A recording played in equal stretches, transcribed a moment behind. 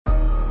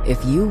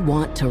If you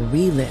want to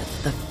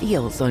relive the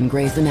feels on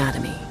Grey's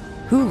Anatomy,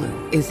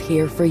 Hulu is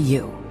here for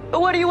you.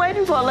 What are you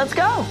waiting for? Let's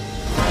go.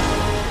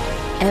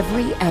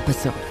 Every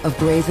episode of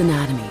Grey's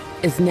Anatomy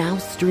is now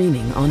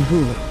streaming on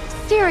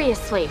Hulu.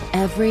 Seriously.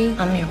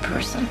 I'm your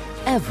person.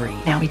 Every.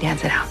 Now we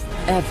dance it out.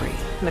 Every.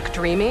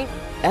 McDreamy.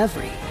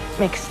 Every.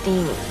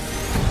 McSteamy.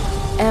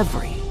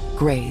 Every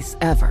Grey's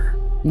ever.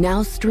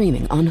 Now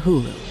streaming on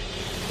Hulu.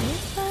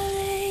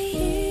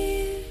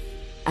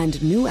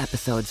 And new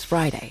episodes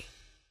Friday.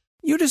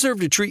 You deserve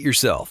to treat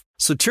yourself,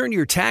 so turn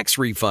your tax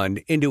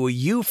refund into a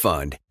U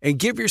fund and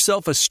give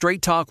yourself a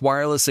Straight Talk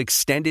Wireless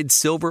Extended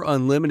Silver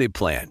Unlimited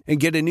plan and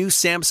get a new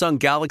Samsung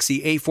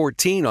Galaxy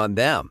A14 on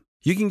them.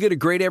 You can get a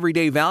great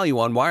everyday value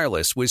on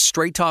wireless with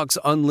Straight Talk's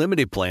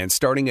Unlimited plan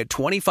starting at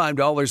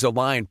 $25 a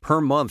line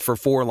per month for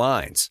 4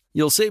 lines.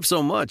 You'll save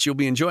so much you'll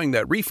be enjoying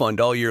that refund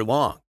all year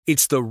long.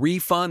 It's the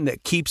refund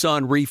that keeps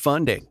on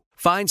refunding.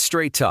 Find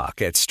Straight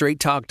Talk at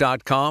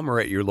straighttalk.com or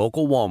at your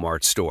local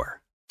Walmart store.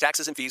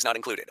 Taxes and fees not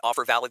included.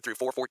 Offer valid through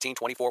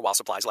 4/14/24 while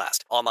supplies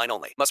last. Online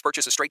only. Must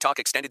purchase a Straight Talk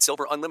Extended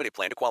Silver Unlimited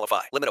plan to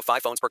qualify. Limit of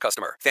 5 phones per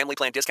customer. Family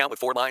plan discount with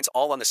 4 lines,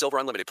 all on the Silver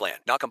Unlimited plan.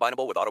 Not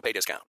combinable with autopay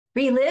discount.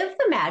 Relive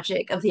the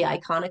magic of the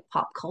iconic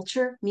pop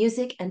culture,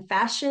 music, and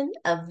fashion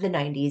of the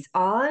 90s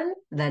on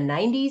the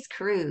 90s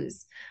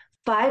Cruise.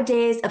 5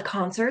 days of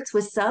concerts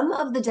with some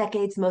of the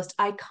decade's most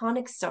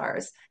iconic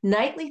stars,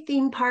 nightly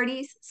theme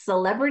parties,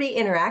 celebrity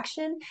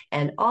interaction,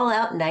 and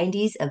all-out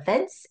 90s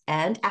events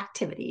and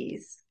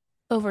activities.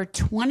 Over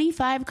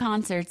 25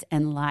 concerts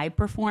and live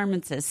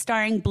performances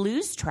starring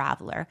Blues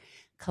Traveler,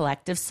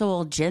 Collective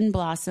Soul, Gin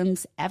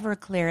Blossoms,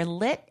 Everclear,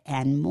 Lit,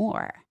 and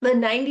more. The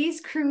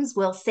 90s Cruise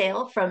will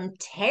sail from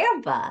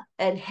Tampa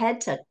and head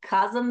to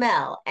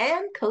Cozumel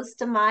and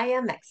Costa Maya,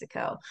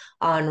 Mexico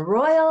on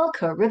Royal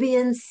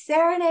Caribbean's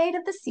Serenade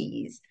of the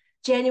Seas,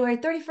 January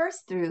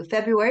 31st through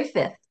February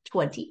 5th,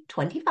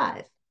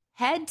 2025.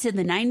 Head to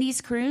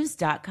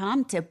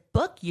the90scruise.com to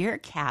book your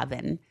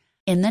cabin.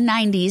 In the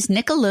 90s,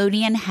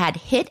 Nickelodeon had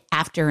hit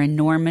after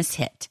enormous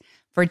hit.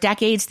 For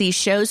decades, these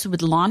shows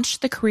would launch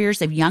the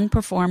careers of young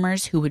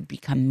performers who would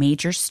become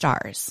major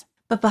stars.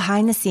 But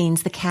behind the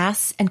scenes, the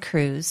cast and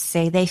crews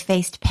say they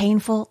faced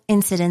painful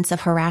incidents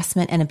of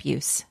harassment and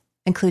abuse,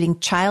 including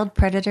child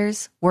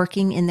predators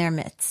working in their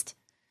midst.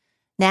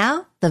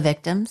 Now, the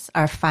victims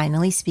are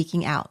finally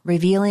speaking out,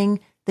 revealing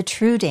the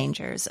true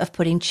dangers of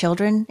putting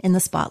children in the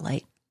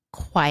spotlight.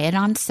 Quiet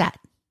on Set,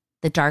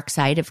 the dark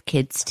side of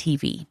kids'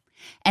 TV.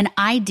 An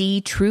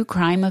ID true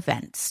crime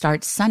event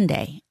starts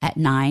Sunday at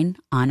 9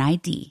 on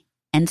ID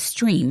and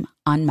stream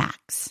on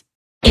Max.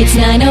 It's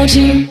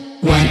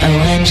 90210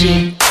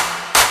 OMG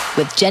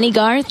with Jenny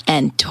Garth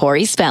and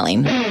Tori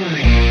Spelling.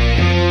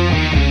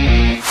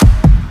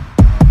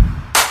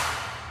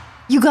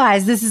 You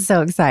guys, this is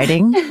so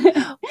exciting.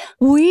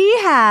 We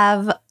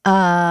have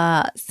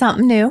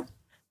something new.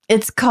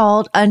 It's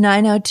called a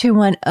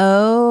 90210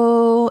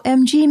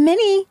 OMG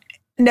mini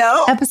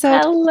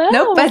episode. Hello.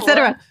 Nope, I said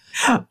it wrong.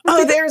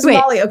 Oh, there's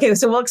Molly. Okay,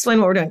 so we'll explain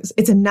what we're doing.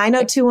 It's a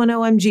 90210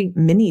 OMG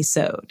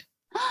mini-sode.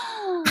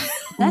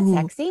 That's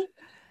sexy.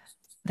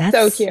 That's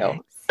so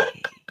cute.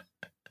 Sexy.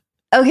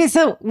 Okay,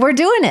 so we're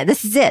doing it.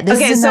 This is it. This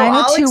is a so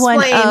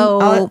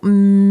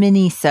 90210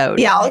 mini-sode.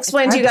 Yeah, I'll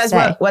explain to you guys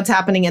what's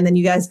happening, and then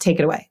you guys take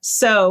it away.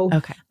 So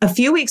a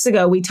few weeks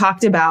ago, we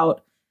talked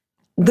about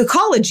the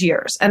college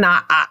years, and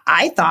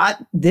I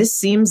thought this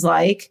seems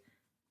like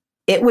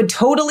it would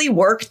totally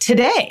work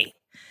today.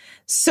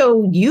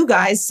 So you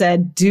guys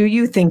said, do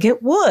you think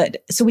it would?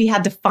 So we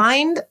had to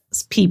find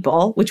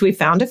people, which we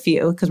found a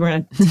few because we're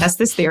going to test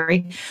this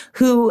theory,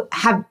 who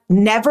have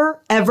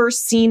never, ever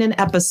seen an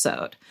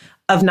episode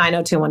of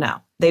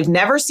 90210. They've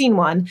never seen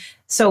one.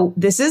 So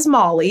this is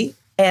Molly,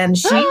 and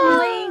she...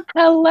 Hello.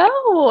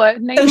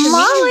 Nice to meet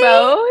you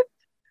both.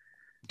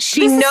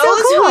 She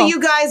knows who you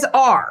guys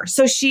are.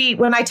 So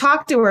when I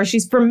talked to her,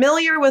 she's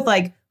familiar with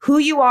like who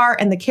you are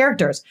and the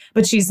characters,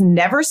 but she's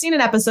never seen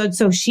an episode.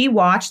 So she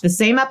watched the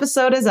same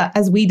episode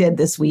as we did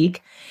this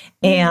week,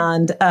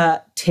 and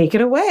take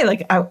it away.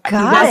 Like,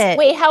 Got it.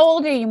 Wait, how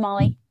old are you,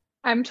 Molly?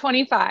 I'm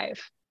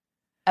 25.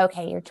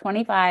 Okay, you're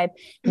 25.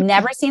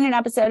 Never seen an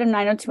episode of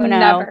 90210.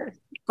 Never.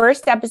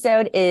 First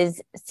episode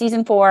is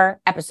season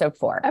 4, episode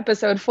 4.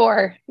 Episode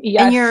 4.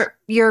 Yes. And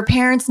your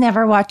parents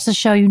never watched the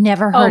show. You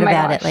never heard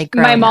about it. Like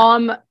my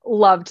mom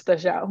loved the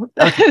show.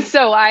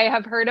 So I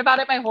have heard about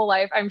it my whole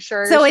life. I'm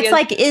sure. So it's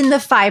like in the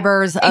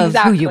fibers of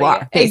who you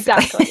are.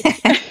 Basically.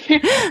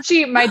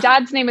 Exactly. My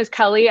dad's name is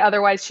Kelly.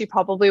 Otherwise she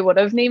probably would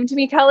have named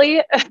me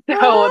Kelly. So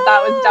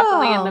that was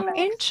definitely in the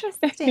mix.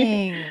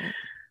 Interesting.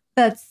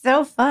 That's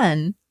so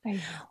fun.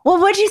 Well,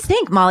 what did you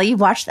think, Molly? You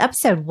watched the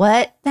episode.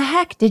 What the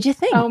heck did you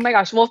think? Oh my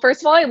gosh. Well,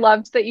 first of all, I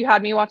loved that you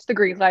had me watch the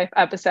Greek Life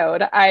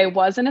episode. I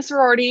was in a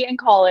sorority in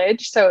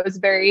college, so it was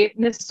very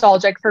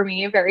nostalgic for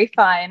me, very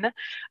fun.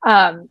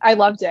 I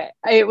loved it.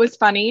 It was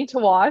funny to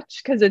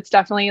watch because it's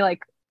definitely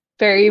like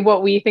very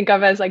what we think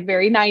of as like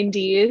very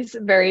 90s,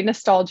 very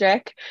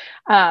nostalgic,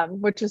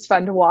 which was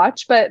fun to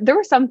watch. But there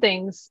were some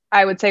things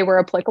I would say were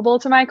applicable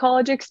to my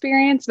college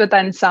experience, but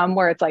then some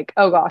where it's like,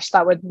 oh gosh,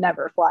 that would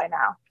never fly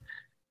now.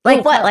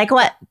 Like what? Like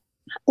what?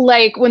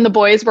 Like when the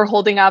boys were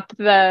holding up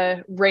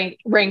the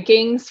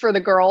rankings for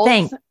the girls.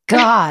 Thank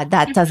God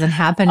that doesn't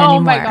happen anymore. Oh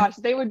my gosh,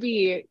 they would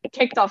be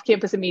kicked off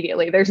campus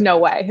immediately. There's no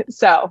way.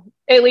 So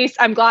at least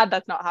I'm glad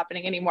that's not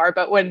happening anymore.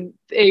 But when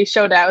they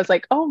showed it, I was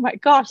like, oh my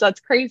gosh, that's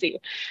crazy.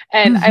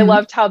 And I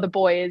loved how the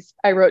boys,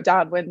 I wrote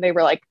down when they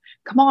were like,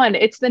 come on,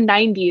 it's the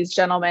 90s,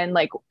 gentlemen,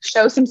 like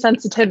show some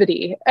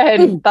sensitivity.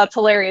 And that's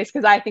hilarious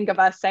because I think of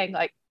us saying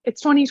like,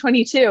 it's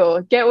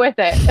 2022, get with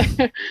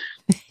it.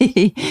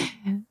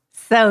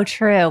 So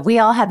true. We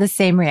all had the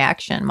same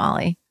reaction,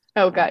 Molly.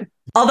 Oh, good.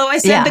 Although I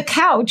said the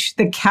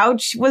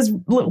couch was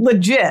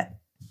legit.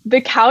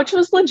 The couch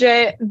was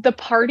legit. The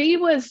party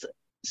was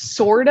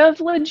sort of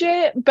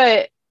legit,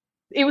 but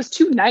it was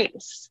too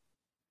nice.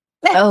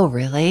 Oh,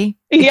 really?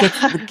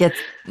 It gets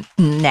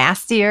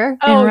nastier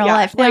in real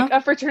life now? Like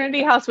a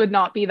fraternity house would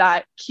not be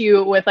that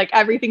cute with like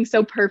everything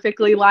so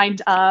perfectly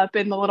lined up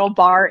in the little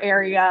bar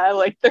area.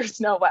 Like there's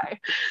no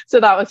way. So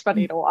that was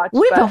funny to watch.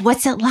 Wait, but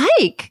what's it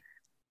like?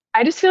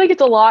 I just feel like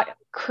it's a lot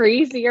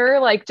crazier,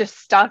 like just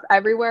stuff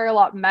everywhere, a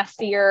lot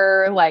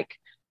messier. Like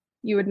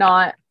you would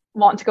not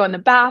want to go in the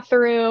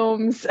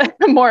bathrooms,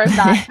 more of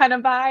that kind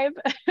of vibe.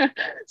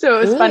 So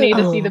it was funny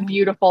to see the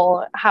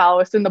beautiful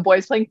house and the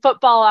boys playing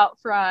football out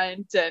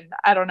front. And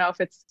I don't know if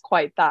it's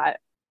quite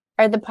that.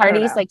 Are the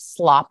parties like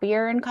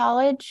sloppier in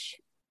college?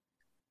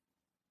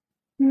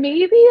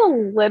 Maybe a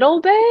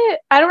little bit.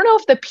 I don't know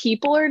if the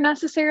people are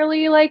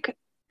necessarily like,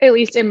 at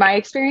least in my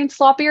experience,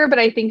 sloppier, but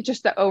I think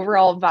just the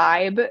overall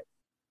vibe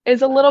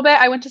is a little bit.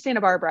 I went to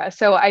Santa Barbara,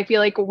 so I feel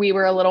like we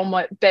were a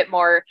little bit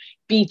more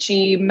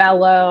beachy,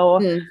 mellow,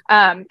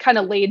 kind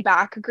of laid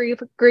back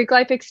Greek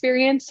life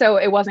experience. So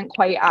it wasn't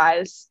quite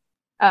as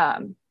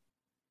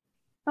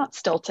not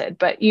stilted,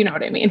 but you know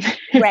what I mean.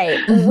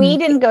 Right. We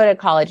didn't go to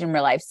college in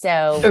real life,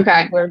 so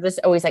we're just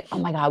always like, oh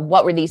my God,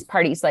 what were these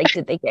parties like?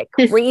 Did they get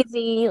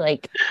crazy?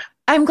 Like,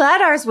 I'm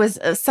glad ours was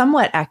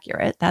somewhat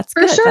accurate. That's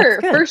for good. sure,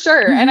 That's good. for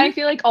sure. And I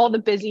feel like all the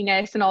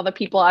busyness and all the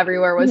people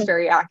everywhere was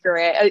very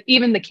accurate.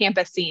 Even the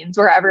campus scenes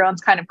where everyone's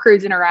kind of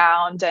cruising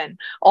around and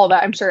all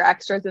that, I'm sure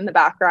extras in the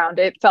background,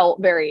 it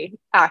felt very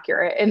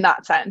accurate in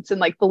that sense. And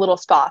like the little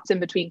spots in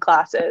between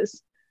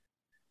classes.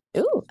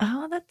 Ooh,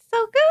 oh, that's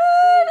so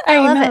good. I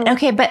love it.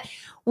 Okay, but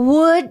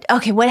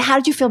how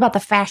did you feel about the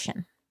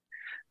fashion?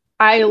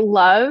 I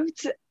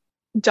loved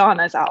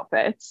Donna's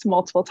outfits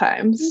multiple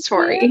times,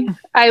 Tori.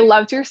 I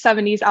loved your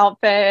 70s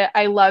outfit.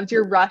 I loved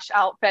your Rush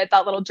outfit,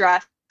 that little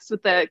dress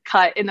with the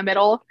cut in the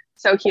middle.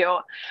 So cute.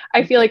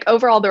 I feel like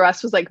overall the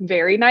rest was like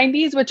very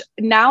 90s, which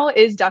now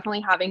is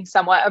definitely having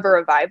somewhat of a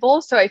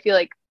revival. So I feel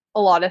like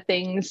a lot of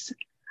things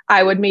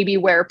I would maybe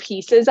wear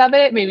pieces of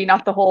it, maybe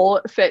not the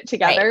whole fit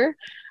together.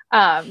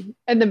 Right.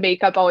 And the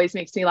makeup always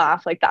makes me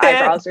laugh. Like the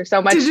eyebrows are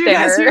so much thinner. Did you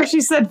guys hear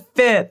she said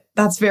fit?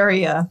 That's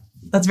very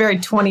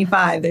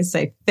 25. They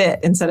say fit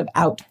instead of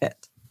outfit.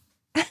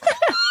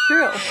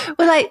 True.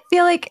 Well, I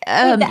feel like,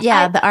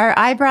 our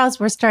eyebrows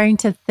were starting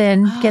to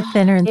get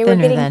thinner and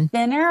thinner then.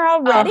 Thinner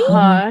already?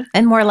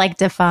 And more like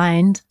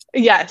defined.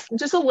 Yes,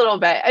 just a little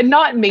bit. And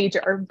not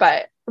major,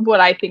 but what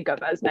I think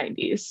of as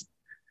 90s.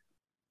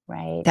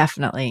 Right.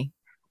 Definitely.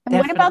 And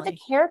what about the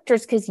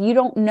characters? Because you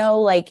don't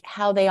know like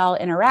how they all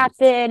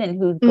interacted and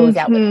who goes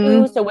out with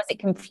who. So was it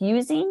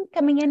confusing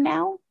coming in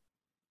now?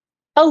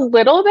 A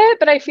little bit,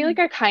 but I feel like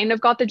I kind of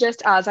got the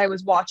gist as I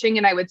was watching,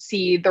 and I would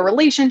see the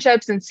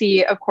relationships and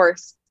see, of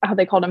course, how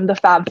they called them the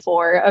Fab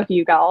Four of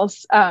you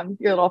gals.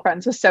 Your little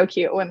friends was so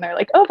cute when they're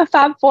like, oh, the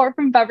Fab Four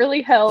from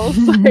Beverly Hills.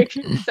 Like,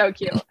 so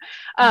cute. So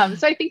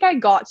I think I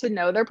got to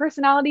know their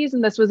personalities,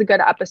 and this was a good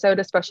episode,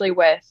 especially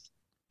with,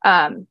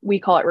 we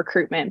call it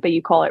recruitment, but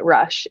you call it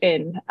rush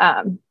in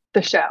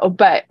the show,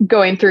 but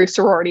going through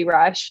sorority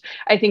rush,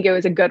 I think it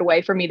was a good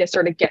way for me to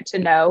sort of get to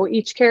know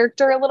each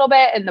character a little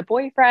bit, and the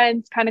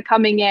boyfriends kind of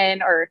coming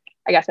in, or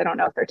I guess I don't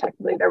know if they're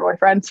technically their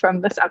boyfriends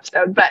from this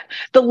episode, but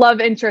the love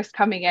interest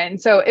coming in.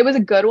 So it was a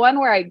good one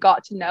where I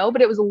got to know,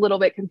 but it was a little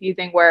bit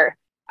confusing where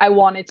I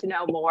wanted to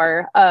know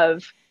more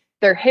of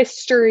their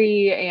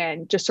history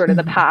and just sort of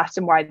the past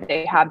and why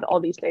they have all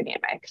these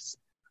dynamics.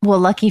 Well,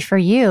 lucky for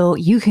you,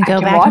 you can go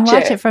back and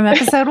watch it from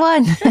episode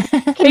 1.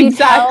 Can you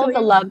tell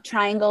the love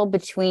triangle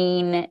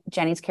between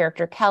Jenny's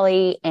character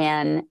Kelly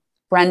and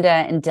Brenda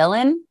and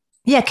Dylan?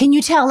 Yeah, can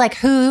you tell like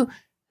who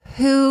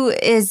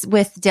is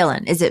with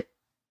Dylan? Is it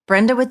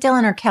Brenda with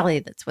Dylan or Kelly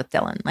that's with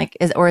Dylan? Like,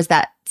 is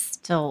that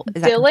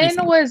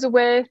Dylan was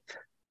with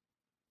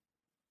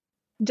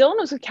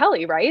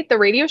Kelly, right? The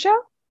radio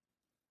show?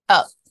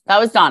 Oh, that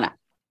was Donna.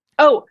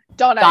 Oh,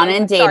 Donna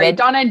and David. Sorry,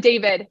 Donna and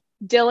David.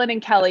 Dylan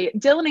and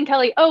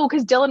Kelly. Oh,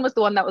 because Dylan was the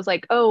one that was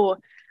like,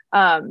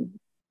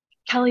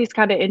 Kelly's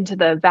kind of into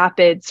the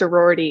vapid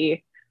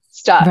sorority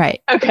stuff.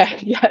 Right. Okay.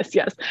 Yes.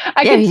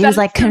 He was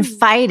like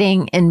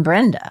confiding in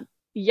Brenda.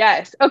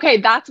 Yes. Okay.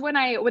 That's when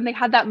they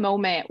had that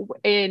moment was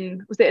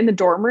it in the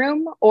dorm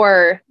room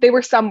or they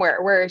were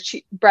somewhere where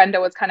Brenda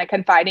was kind of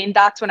confiding.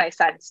 That's when I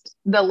sensed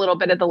the little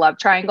bit of the love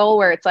triangle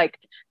where it's like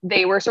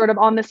they were sort of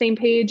on the same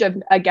page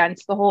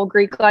against the whole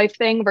Greek life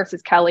thing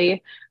versus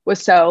Kelly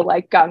was so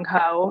like gung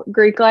ho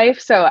Greek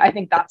life. So I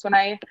think that's when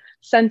I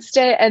sensed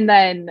it. And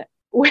then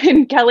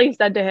when Kelly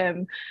said to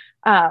him,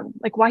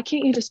 like, why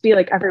can't you just be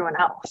like everyone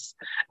else?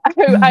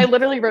 I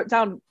literally wrote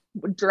down,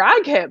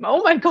 drag him.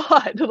 Oh my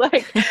God.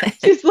 Like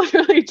she's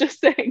literally just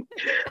saying,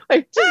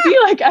 like, just be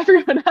like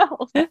everyone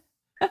else. So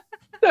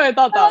I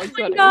thought that was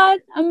funny. God,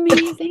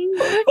 amazing.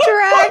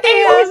 Drag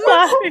him.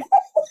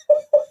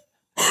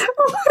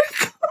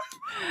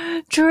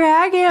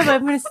 Drag him.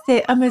 I'm gonna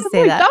say that.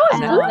 That was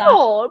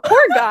brutal.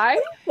 Poor guy.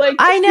 Like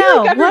I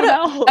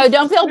know. Oh,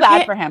 don't feel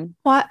bad for him.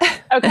 What?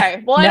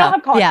 Okay. Well, I don't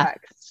have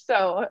context.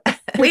 So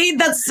wait,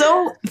 that's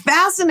so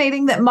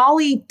fascinating that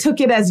Molly took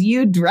it as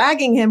you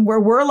dragging him,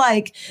 where we're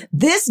like,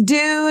 this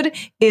dude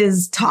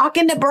is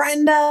talking to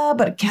Brenda,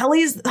 but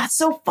that's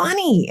so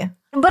funny.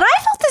 But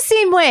I felt the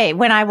same way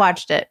when I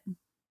watched it.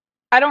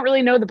 I don't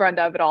really know the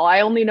Brenda of it all.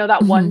 I only know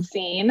that one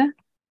scene.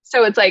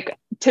 So it's like,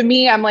 to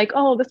me, I'm like,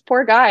 oh, this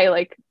poor guy.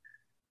 Like,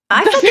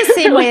 I felt the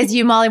same way as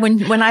you, Molly.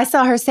 When I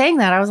saw her saying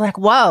that, I was like,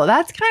 whoa,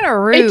 that's kind of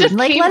rude. It just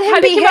like, let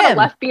him be him. Out of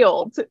left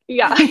field.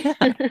 Yeah. A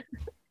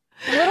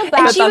little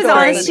bad.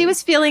 And she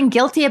was feeling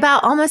guilty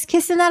about almost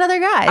kissing that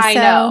other guy. I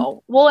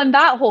know. Well, and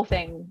that whole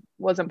thing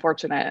was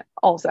unfortunate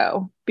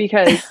also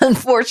because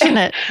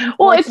unfortunate.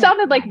 Well, it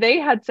sounded like they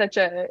had such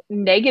a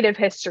negative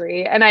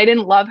history, and I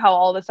didn't love how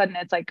all of a sudden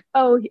it's like,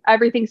 oh,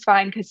 everything's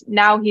fine because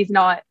now he's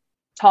not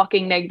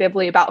talking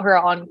negatively about her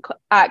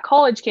at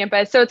college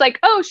campus. So it's like,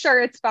 oh, sure,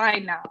 it's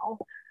fine now.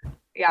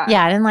 Yeah.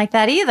 Yeah, I didn't like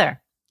that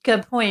either.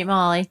 Good point,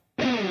 Molly.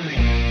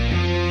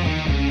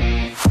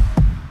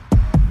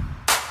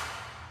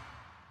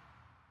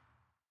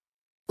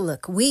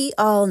 Look, we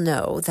all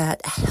know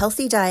that a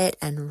healthy diet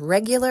and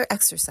regular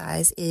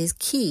exercise is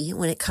key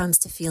when it comes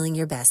to feeling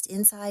your best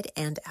inside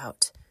and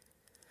out.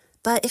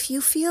 But if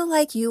you feel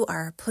like you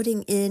are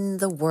putting in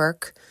the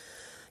work,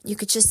 you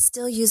could just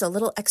still use a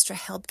little extra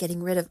help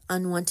getting rid of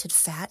unwanted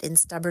fat in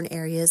stubborn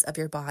areas of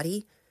your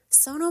body,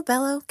 Sono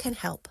Bello can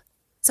help.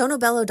 Sono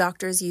Bello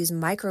doctors use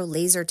micro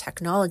laser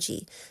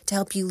technology to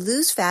help you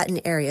lose fat in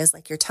areas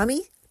like your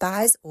tummy,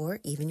 thighs, or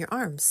even your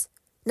arms.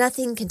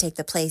 Nothing can take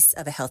the place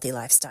of a healthy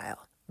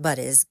lifestyle. But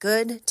it is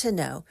good to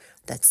know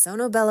that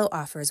Sono Bello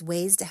offers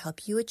ways to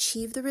help you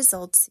achieve the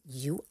results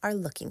you are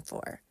looking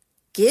for.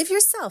 Give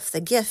yourself the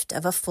gift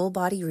of a full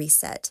body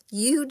reset.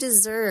 You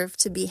deserve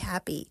to be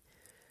happy.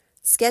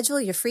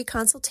 Schedule your free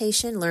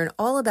consultation, learn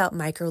all about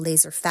micro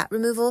laser fat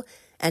removal,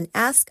 and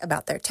ask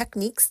about their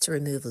techniques to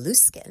remove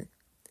loose skin.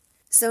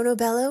 Sono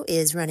Bello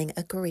is running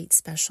a great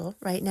special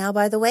right now,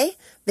 by the way.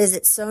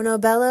 Visit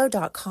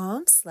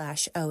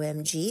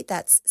sonobello.com/OMG.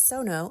 That's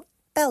Sono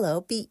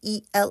Bello,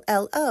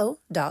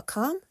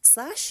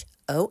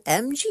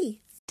 BELLO.com/OMG.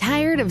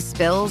 Tired of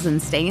spills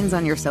and stains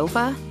on your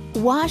sofa?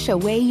 Wash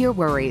away your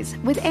worries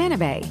with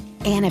Anabei.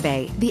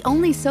 Anabei, the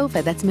only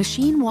sofa that's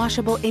machine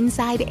washable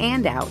inside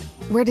and out,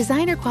 where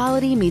designer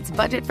quality meets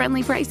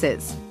budget-friendly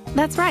prices.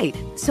 That's right,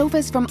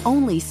 sofas from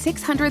only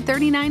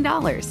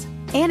 $639.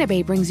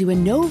 Anabei brings you a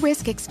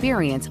no-risk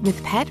experience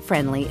with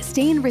pet-friendly,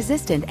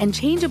 stain-resistant, and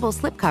changeable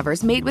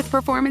slipcovers made with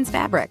performance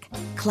fabric,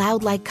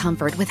 cloud-like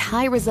comfort with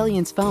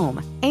high-resilience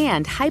foam,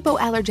 and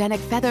hypoallergenic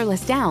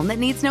featherless down that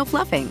needs no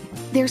fluffing.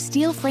 Their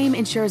steel frame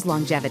ensures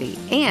longevity,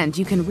 and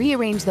you can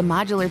rearrange the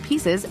modular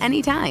pieces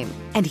anytime.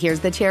 And here's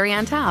the cherry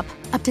on top,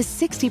 up to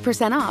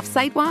 60% off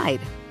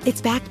site-wide. It's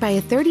backed by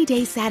a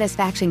 30-day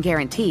satisfaction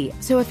guarantee,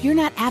 so if you're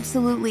not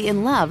absolutely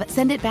in love,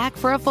 send it back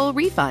for a full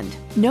refund.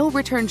 No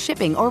return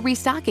shipping or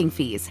restocking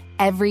fees.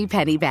 Every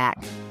penny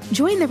back.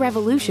 Join the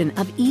revolution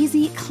of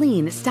easy,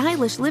 clean,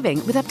 stylish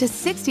living with up to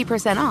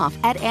 60% off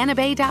at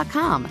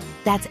anabei.com.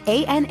 That's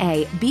ANABEI.com.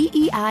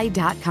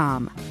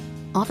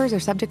 Offers are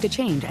subject to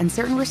change and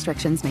certain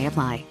restrictions may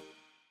apply.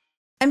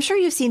 I'm sure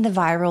you've seen the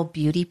viral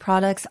beauty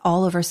products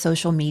all over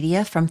social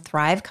media from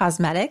Thrive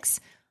Cosmetics.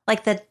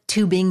 Like the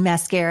tubing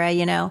mascara,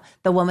 you know,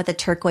 the one with the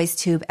turquoise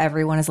tube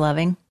everyone is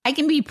loving. I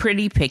can be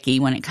pretty picky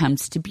when it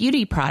comes to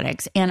beauty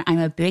products, and I'm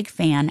a big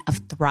fan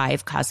of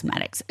Thrive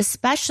Cosmetics,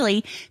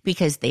 especially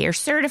because they are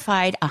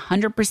certified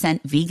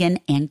 100% vegan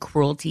and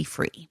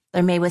cruelty-free.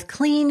 They're made with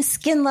clean,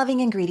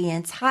 skin-loving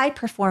ingredients, high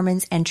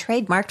performance, and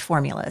trademarked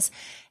formulas,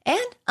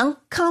 and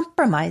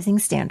uncompromising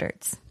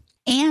standards.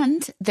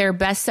 And their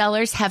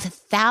bestsellers have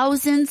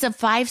thousands of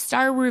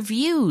 5-star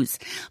reviews.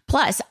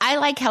 Plus, I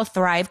like how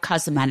Thrive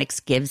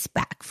Cosmetics gives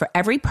back. For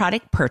every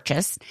product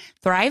purchased,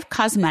 Thrive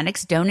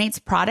Cosmetics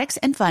donates products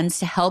and funds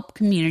to help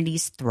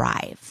communities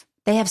thrive.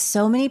 They have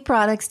so many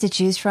products to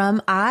choose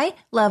from. I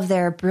love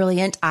their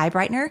Brilliant Eye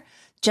Brightener.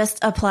 Just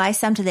apply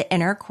some to the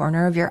inner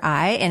corner of your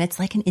eye, and it's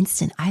like an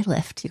instant eye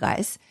lift, you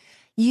guys.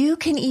 You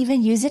can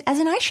even use it as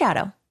an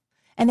eyeshadow.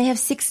 And they have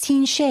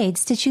 16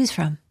 shades to choose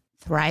from.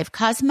 Thrive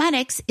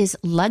Cosmetics is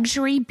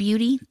luxury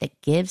beauty that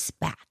gives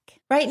back.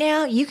 Right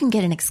now, you can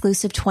get an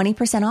exclusive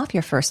 20% off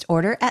your first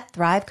order at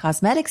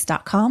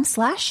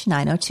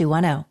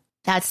thrivecosmetics.com/90210.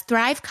 That's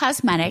Thrive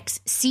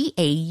Cosmetics,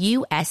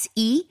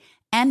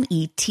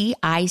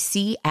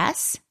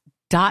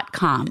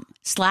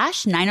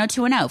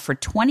 CAUSEMETICS.com/90210 for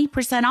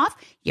 20% off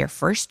your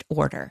first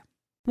order.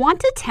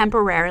 Want to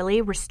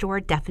temporarily restore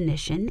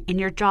definition in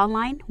your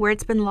jawline where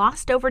it's been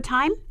lost over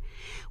time?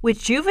 With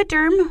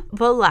Juvederm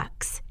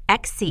Volux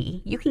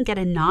XC, you can get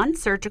a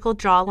non-surgical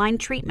jawline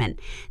treatment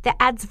that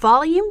adds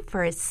volume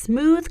for a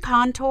smooth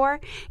contour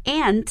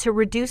and to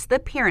reduce the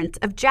appearance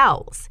of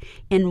jowls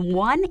in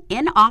one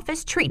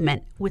in-office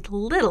treatment with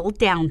little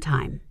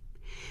downtime.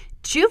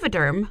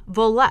 Juvederm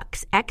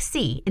Volux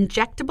XC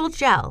injectable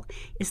gel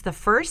is the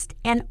first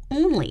and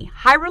only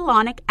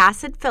hyaluronic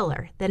acid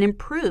filler that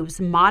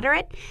improves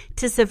moderate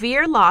to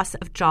severe loss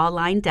of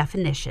jawline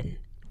definition.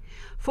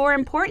 For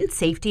important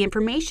safety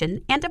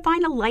information and to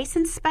find a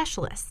licensed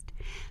specialist,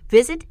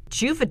 visit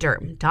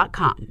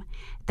Juvederm.com.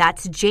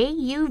 That's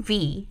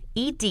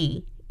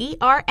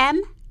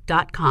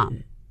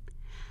JUVEDERM.com.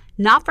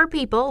 Not for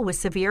people with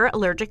severe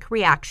allergic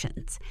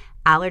reactions,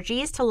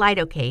 allergies to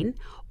lidocaine,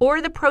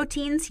 or the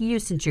proteins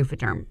used in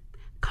Juvederm.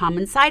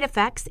 Common side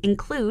effects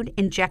include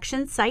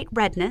injection site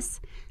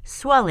redness,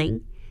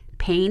 swelling,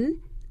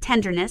 pain,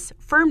 tenderness,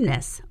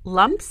 firmness,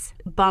 lumps,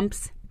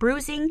 bumps,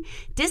 bruising,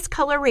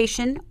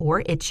 discoloration,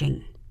 or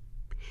itching.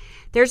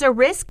 There's a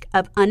risk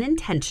of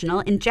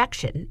unintentional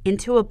injection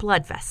into a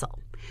blood vessel,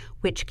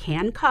 which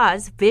can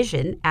cause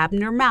vision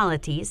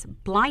abnormalities,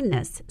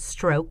 blindness,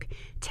 stroke,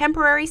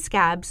 temporary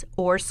scabs,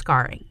 or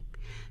scarring.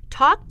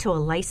 Talk to a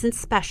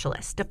licensed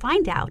specialist to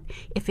find out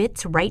if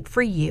it's right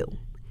for you.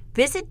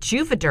 Visit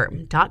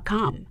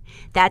Juvederm.com.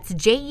 That's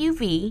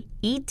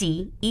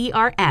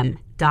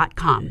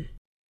JUVEDERM.com.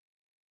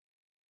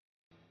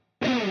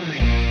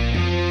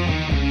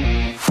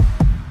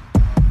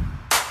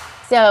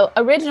 So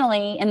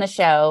originally in the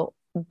show,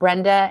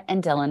 Brenda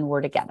and Dylan were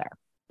together.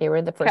 They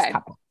were the first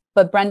couple.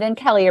 But Brenda and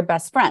Kelly are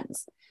best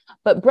friends.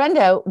 But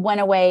Brenda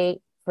went away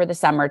for the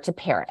summer to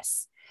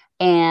Paris.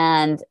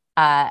 And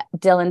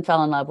Dylan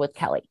fell in love with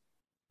Kelly.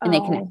 And they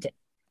connected.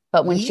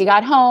 But when she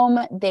got home,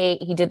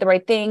 he did the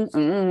right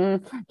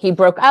thing. He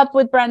broke up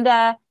with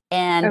Brenda.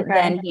 And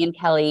then he and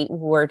Kelly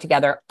are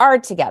together.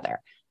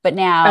 But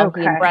now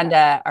he and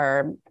Brenda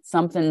are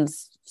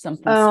something's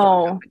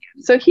so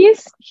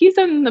he's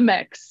in the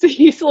mix.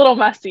 He's a little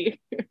messy.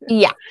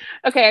 Yeah.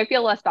 Okay, I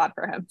feel less bad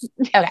for him.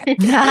 Okay.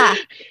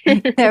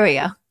 There we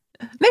go.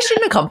 Mission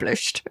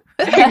accomplished.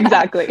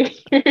 Exactly.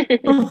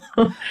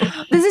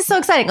 This is so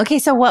exciting. Okay,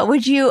 so what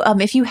would you,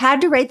 if you had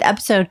to rate the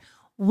episode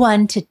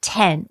 1 to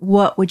 10,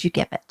 what would you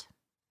give it?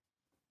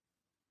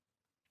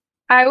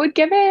 I would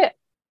give it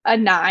a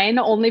 9,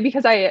 only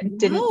because I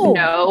didn't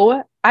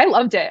know. I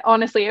loved it.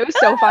 Honestly, it was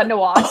so fun to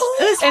watch. It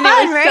was fun,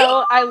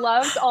 right? I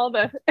loved all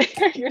the.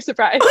 You're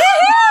surprised.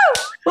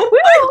 We're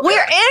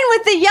in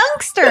with the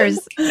youngsters.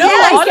 No,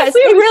 honestly,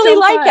 they really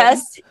like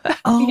us.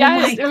 Oh,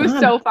 yes, it was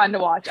so fun to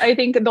watch. I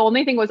think the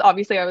only thing was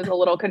obviously I was a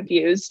little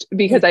confused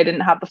because I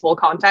didn't have the full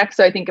context.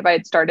 So I think if I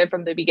had started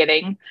from the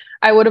beginning,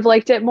 I would have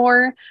liked it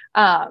more.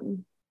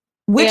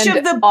 Which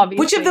of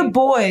the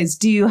boys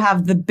do you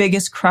have the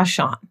biggest crush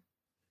on?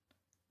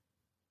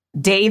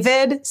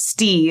 David,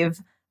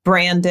 Steve,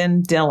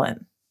 Brandon,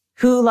 Dylan.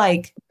 Who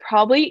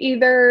probably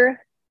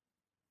either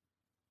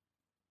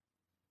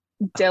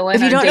Dylan.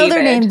 If you don't know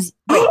their names,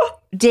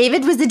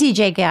 David was the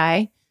DJ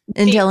guy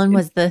and Dylan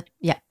was the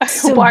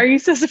So why are you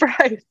so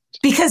surprised?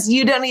 Because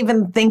you don't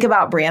even think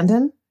about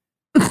Brandon?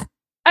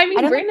 I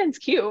mean, Brandon's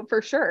cute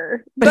for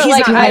sure. But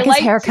he's do you like his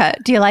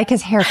haircut? Do you like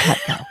his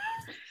haircut though?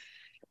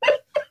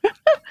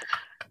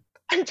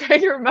 I'm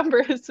trying to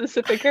remember his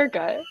specific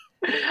haircut.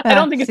 I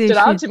don't think it stood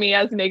out to me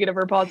as negative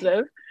or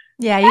positive.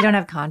 Yeah, you don't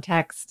have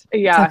context.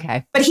 Yeah. It's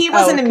okay. But he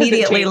wasn't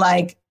immediately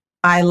like,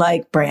 I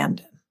like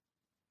Brandon.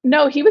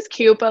 No, he was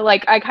cute, but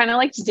I kind of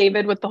liked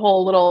David with the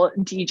whole little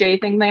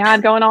DJ thing they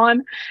had going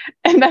on.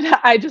 And then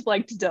I just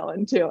liked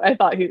Dylan too. I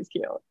thought he was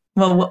cute.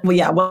 Well,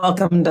 yeah,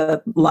 welcome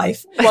to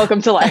life.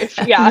 Welcome to life.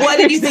 Yeah. What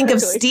did you think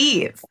of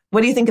Steve?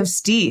 What do you think of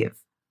Steve?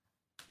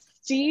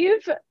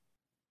 Steve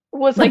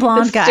was the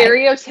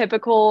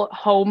stereotypical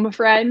home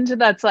friend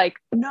that's like,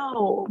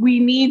 no, we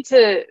need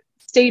to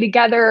stay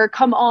together.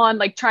 Come on,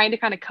 trying to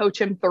kind of coach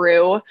him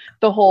through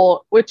the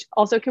whole, which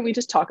also, can we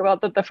just talk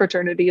about that the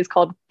fraternity is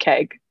called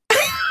KEG?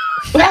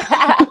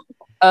 That's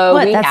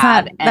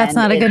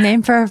not a good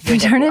name for a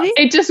fraternity?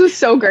 It just was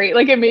so great.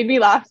 It made me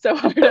laugh so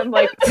hard. I'm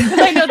like,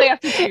 I know they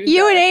have to choose.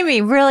 You and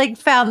Amy really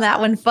found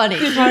that one funny.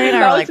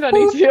 That was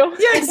funny too.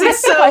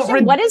 Yeah,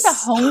 what is a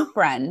home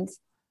friend?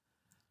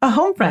 A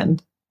home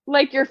friend.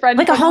 Your friend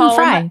a home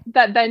friend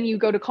that then you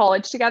go to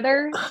college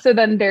together. So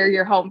then they're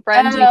your home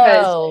friends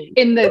because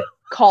in the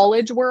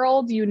college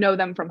world, you know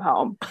them from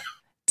home.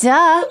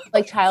 Duh.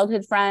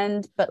 Childhood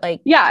friend, but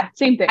yeah,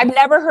 same thing. I've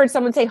never heard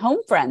someone say home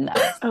friend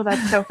though. Oh,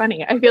 that's so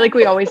funny. I feel like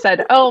we always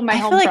said, "Oh, my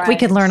home friend." I feel like we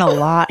could learn a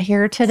lot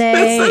here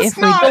today if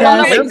we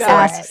just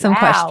ask some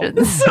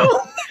questions.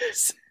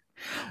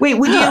 Wait,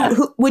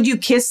 would you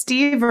kiss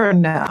Steve or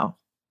no?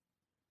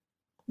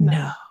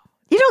 No.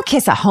 You don't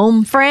kiss a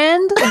home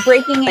friend.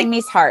 Breaking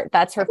Amy's heart.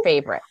 That's her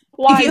favorite.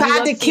 Why? If you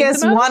had to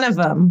kiss one of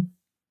them.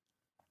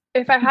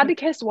 If I had to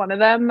kiss one of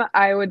them,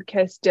 I would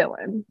kiss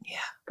Dylan. Yeah.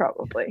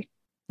 Probably.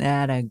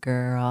 That a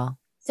girl.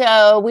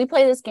 So we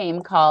play this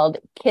game called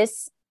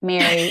Kiss,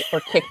 Marry,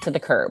 or Kick to the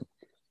Curb.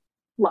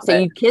 Love so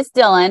it. you kiss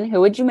Dylan. Who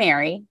would you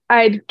marry?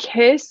 I'd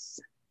kiss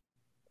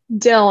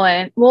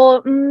Dylan.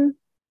 Well,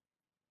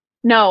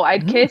 no,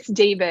 I'd kiss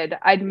David.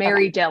 I'd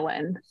marry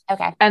Dylan.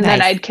 Okay. And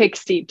then I'd kick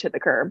Steve to the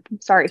curb.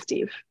 Sorry,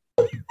 Steve.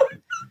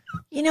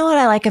 You know what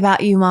I like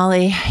about you,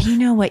 Molly? You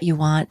know what you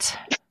want.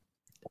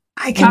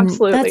 I can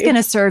Absolutely. That's going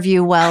to serve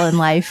you well in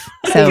life.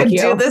 So Thank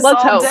you. do this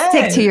Let's all hope. day.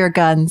 stick to your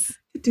guns.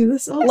 Do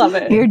this all Love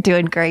day. it. You're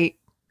doing great.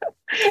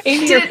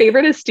 Amy, your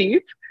favorite is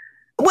Steve?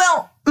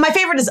 Well, my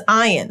favorite is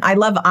Ian. I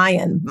love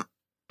Ian.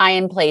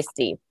 Ian plays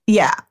Steve.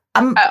 Yeah.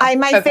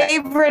 My okay.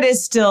 favorite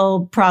is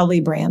still probably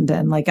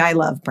Brandon. Like, I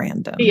love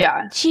Brandon.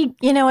 Yeah. She,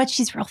 you know what?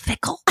 She's real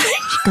fickle.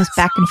 She goes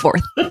back and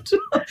forth.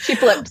 She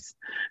flips.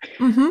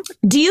 Mm-hmm.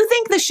 Do you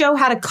think the show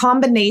had a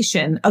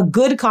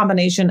good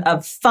combination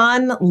of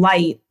fun,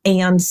 light,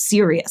 and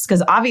serious?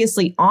 Because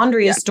obviously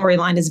Andrea's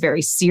storyline is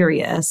very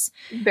serious.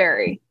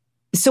 Very.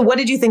 So what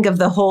did you think of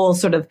the whole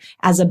sort of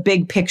as a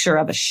big picture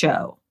of a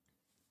show?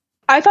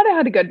 I thought it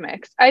had a good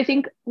mix. I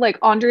think like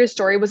Andrea's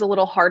story was a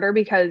little harder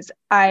because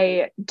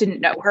I didn't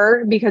know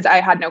her, because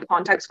I had no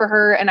context for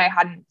her and I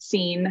hadn't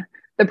seen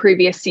the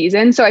previous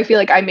season. So I feel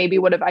like I maybe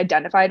would have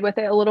identified with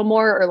it a little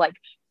more, or like,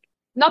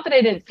 not that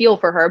I didn't feel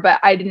for her, but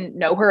I didn't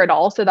know her at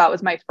all. So that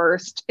was my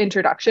first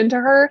introduction to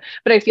her.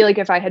 But I feel like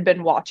if I had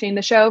been watching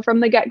the show from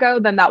the get-go,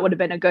 then that would have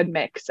been a good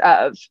mix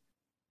of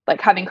like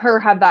having her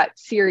have that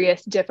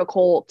serious,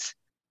 difficult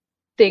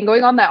thing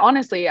going on that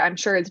honestly, I'm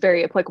sure it's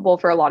very applicable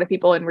for a lot of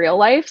people in real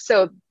life.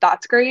 So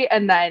that's great.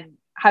 And then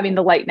having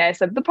the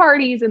lightness of the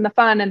parties and the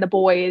fun and the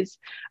boys.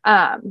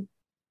 And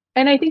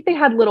I think they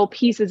had little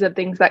pieces of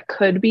things that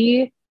could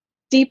be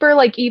deeper,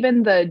 like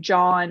even the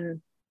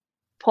John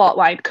plot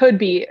line could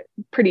be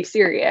pretty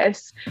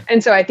serious.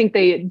 And so I think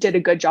they did a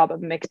good job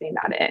of mixing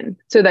that in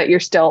so that you're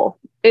still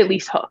at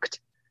least hooked.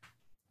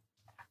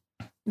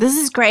 This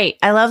is great.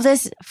 I love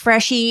this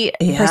freshy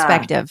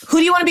perspective. Who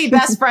do you want to be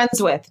best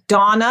friends with?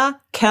 Donna,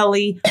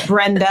 Kelly,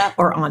 Brenda,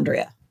 or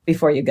Andrea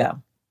before you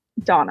go?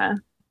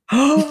 Donna.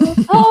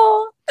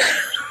 Oh,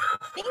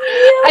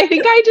 I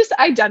think I just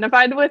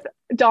identified with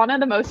Donna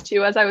the most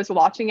too as I was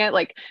watching it.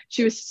 Like,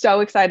 she was so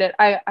excited.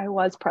 I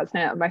was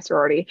president of my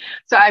sorority,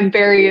 so I'm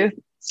very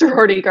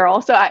sorority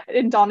girl. So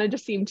and Donna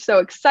just seemed so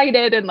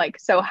excited and like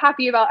so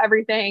happy about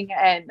everything.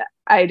 And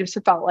I just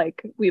felt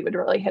like we would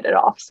really hit it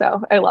off.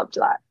 So I loved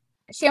that.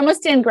 she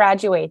almost didn't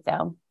graduate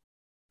though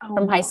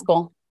from high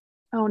school.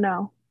 Oh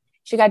no.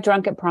 She got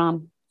drunk at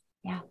prom.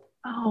 Yeah.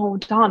 Oh,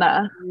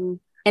 Donna.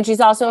 And she's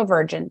also a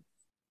virgin.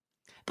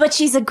 But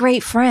she's a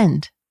great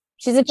friend.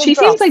 She's a good She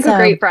girl. seems like a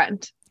great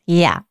friend.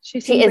 Yeah. She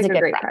seems is like a a good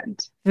great friend.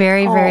 friend.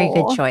 Very, very Aw.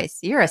 good choice.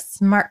 You're a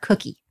smart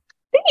cookie.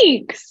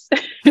 Thanks.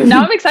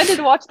 Now I'm excited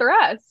to watch the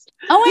rest.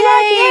 Oh my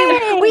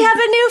God. Yay! We have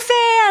a new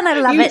fan. I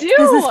love You it. do?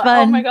 This is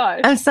fun. Oh my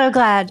gosh. I'm so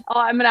glad. Oh,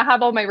 I'm going to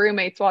have all my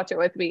roommates watch it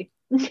with me.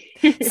 See,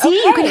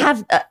 you can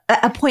have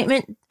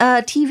appointment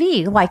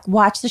TV, like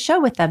watch the show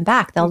with them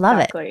back. They'll love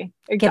it.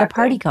 Get a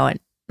party going.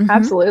 Mhm.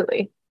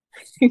 Absolutely.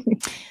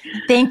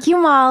 Thank you,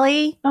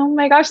 Molly. Oh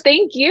my gosh.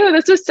 Thank you.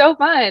 This was so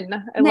fun.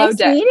 I Nice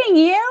loved it. meeting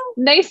you.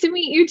 Nice to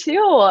meet you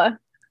too.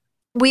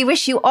 We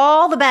wish you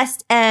all the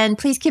best, and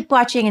please keep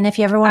watching. And if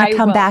you ever want I to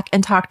come will. back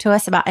and talk to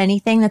us about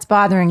anything that's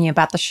bothering you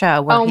about the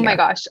show, we're Oh here. my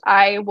gosh.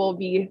 I will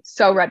be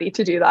so ready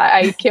to do that.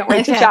 I can't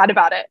wait to Okay. chat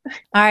about it.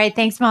 All right.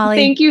 Thanks, Molly.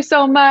 Thank you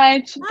so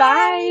much.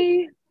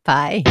 Bye.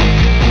 Bye.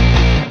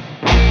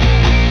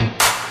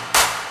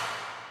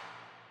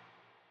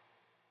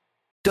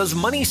 Does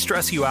money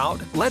stress you out?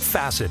 Let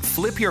Facet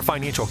flip your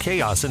financial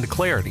chaos into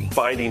clarity.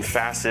 Finding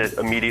Facet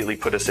immediately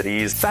put us at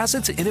ease.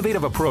 Facet's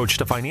innovative approach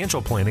to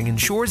financial planning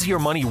ensures your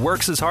money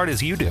works as hard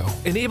as you do,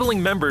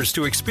 enabling members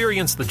to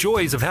experience the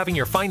joys of having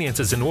your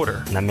finances in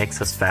order. And that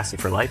makes us Facet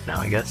for life now,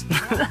 I guess.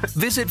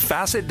 Visit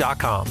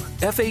Facet.com,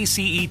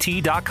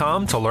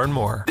 FACET.com to learn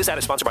more. This ad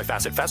is sponsored by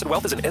Facet. Facet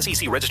Wealth is an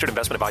SEC registered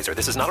investment advisor.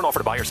 This is not an offer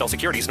to buy or sell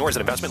securities, nor is it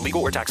investment,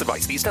 legal, or tax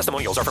advice. These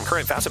testimonials are from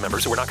current Facet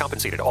members who are not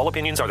compensated. All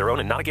opinions are their own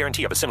and not a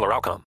guarantee of a similar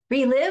outcome.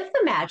 Relive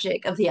the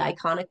magic of the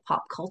iconic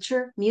pop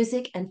culture,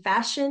 music, and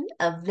fashion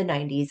of the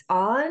 90s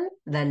on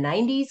the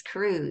 90s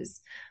Cruise.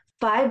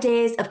 5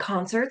 days of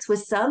concerts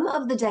with some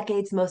of the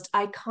decade's most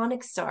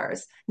iconic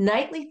stars,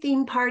 nightly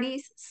themed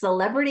parties,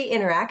 celebrity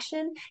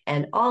interaction,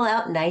 and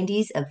all-out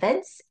 90s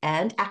events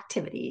and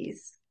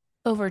activities.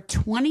 Over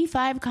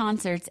 25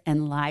 concerts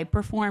and live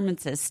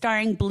performances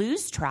starring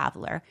Blues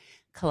Traveler,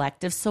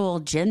 Collective Soul,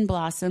 Gin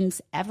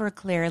Blossoms,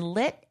 Everclear,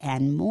 Lit,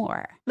 and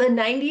more. The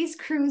 90s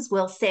Cruise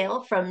will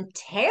sail from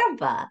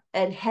Tampa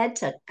and head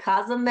to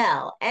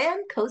Cozumel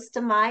and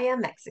Costa Maya,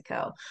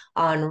 Mexico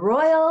on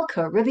Royal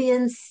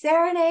Caribbean's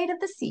Serenade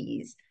of the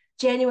Seas,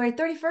 January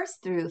 31st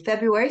through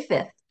February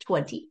 5th,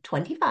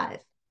 2025.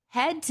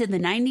 Head to the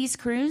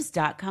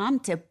 90scruise.com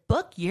to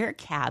book your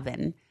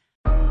cabin.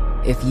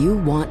 If you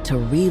want to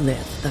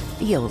relive the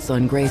feels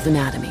on Grey's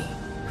Anatomy,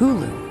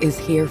 Hulu is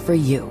here for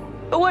you.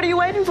 What are you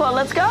waiting for?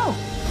 Let's go.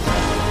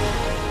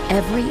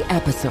 Every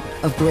episode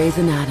of Grey's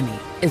Anatomy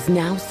is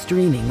now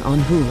streaming on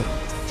Hulu.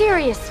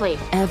 Seriously.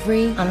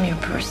 I'm your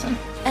person.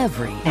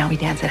 Now we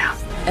dance it out.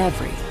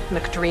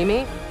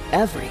 McDreamy.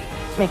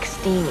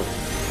 McSteamy.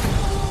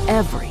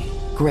 Every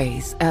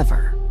Grey's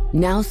ever.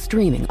 Now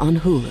streaming on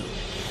Hulu.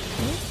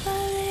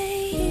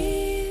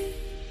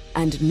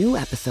 And new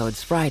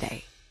episodes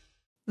Friday.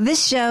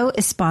 This show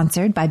is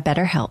sponsored by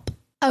BetterHelp.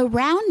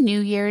 Around New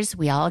Year's,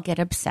 we all get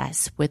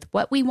obsessed with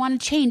what we want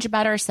to change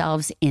about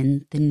ourselves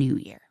in the new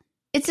year.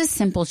 It's a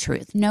simple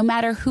truth. No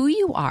matter who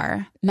you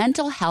are,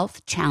 mental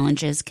health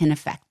challenges can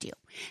affect you,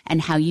 and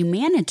how you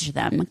manage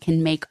them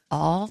can make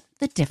all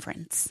the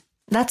difference.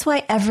 That's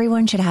why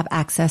everyone should have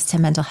access to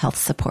mental health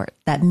support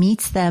that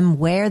meets them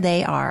where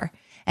they are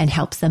and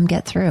helps them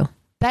get through.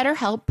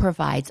 BetterHelp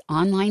provides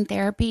online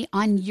therapy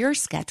on your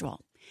schedule.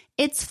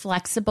 It's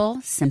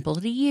flexible, simple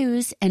to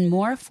use, and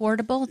more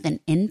affordable than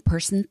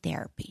in-person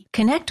therapy.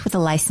 Connect with a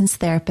licensed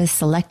therapist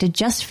selected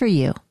just for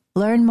you.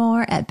 Learn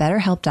more at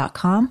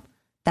BetterHelp.com.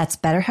 That's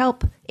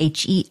BetterHelp,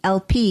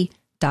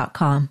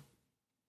 HELP.com.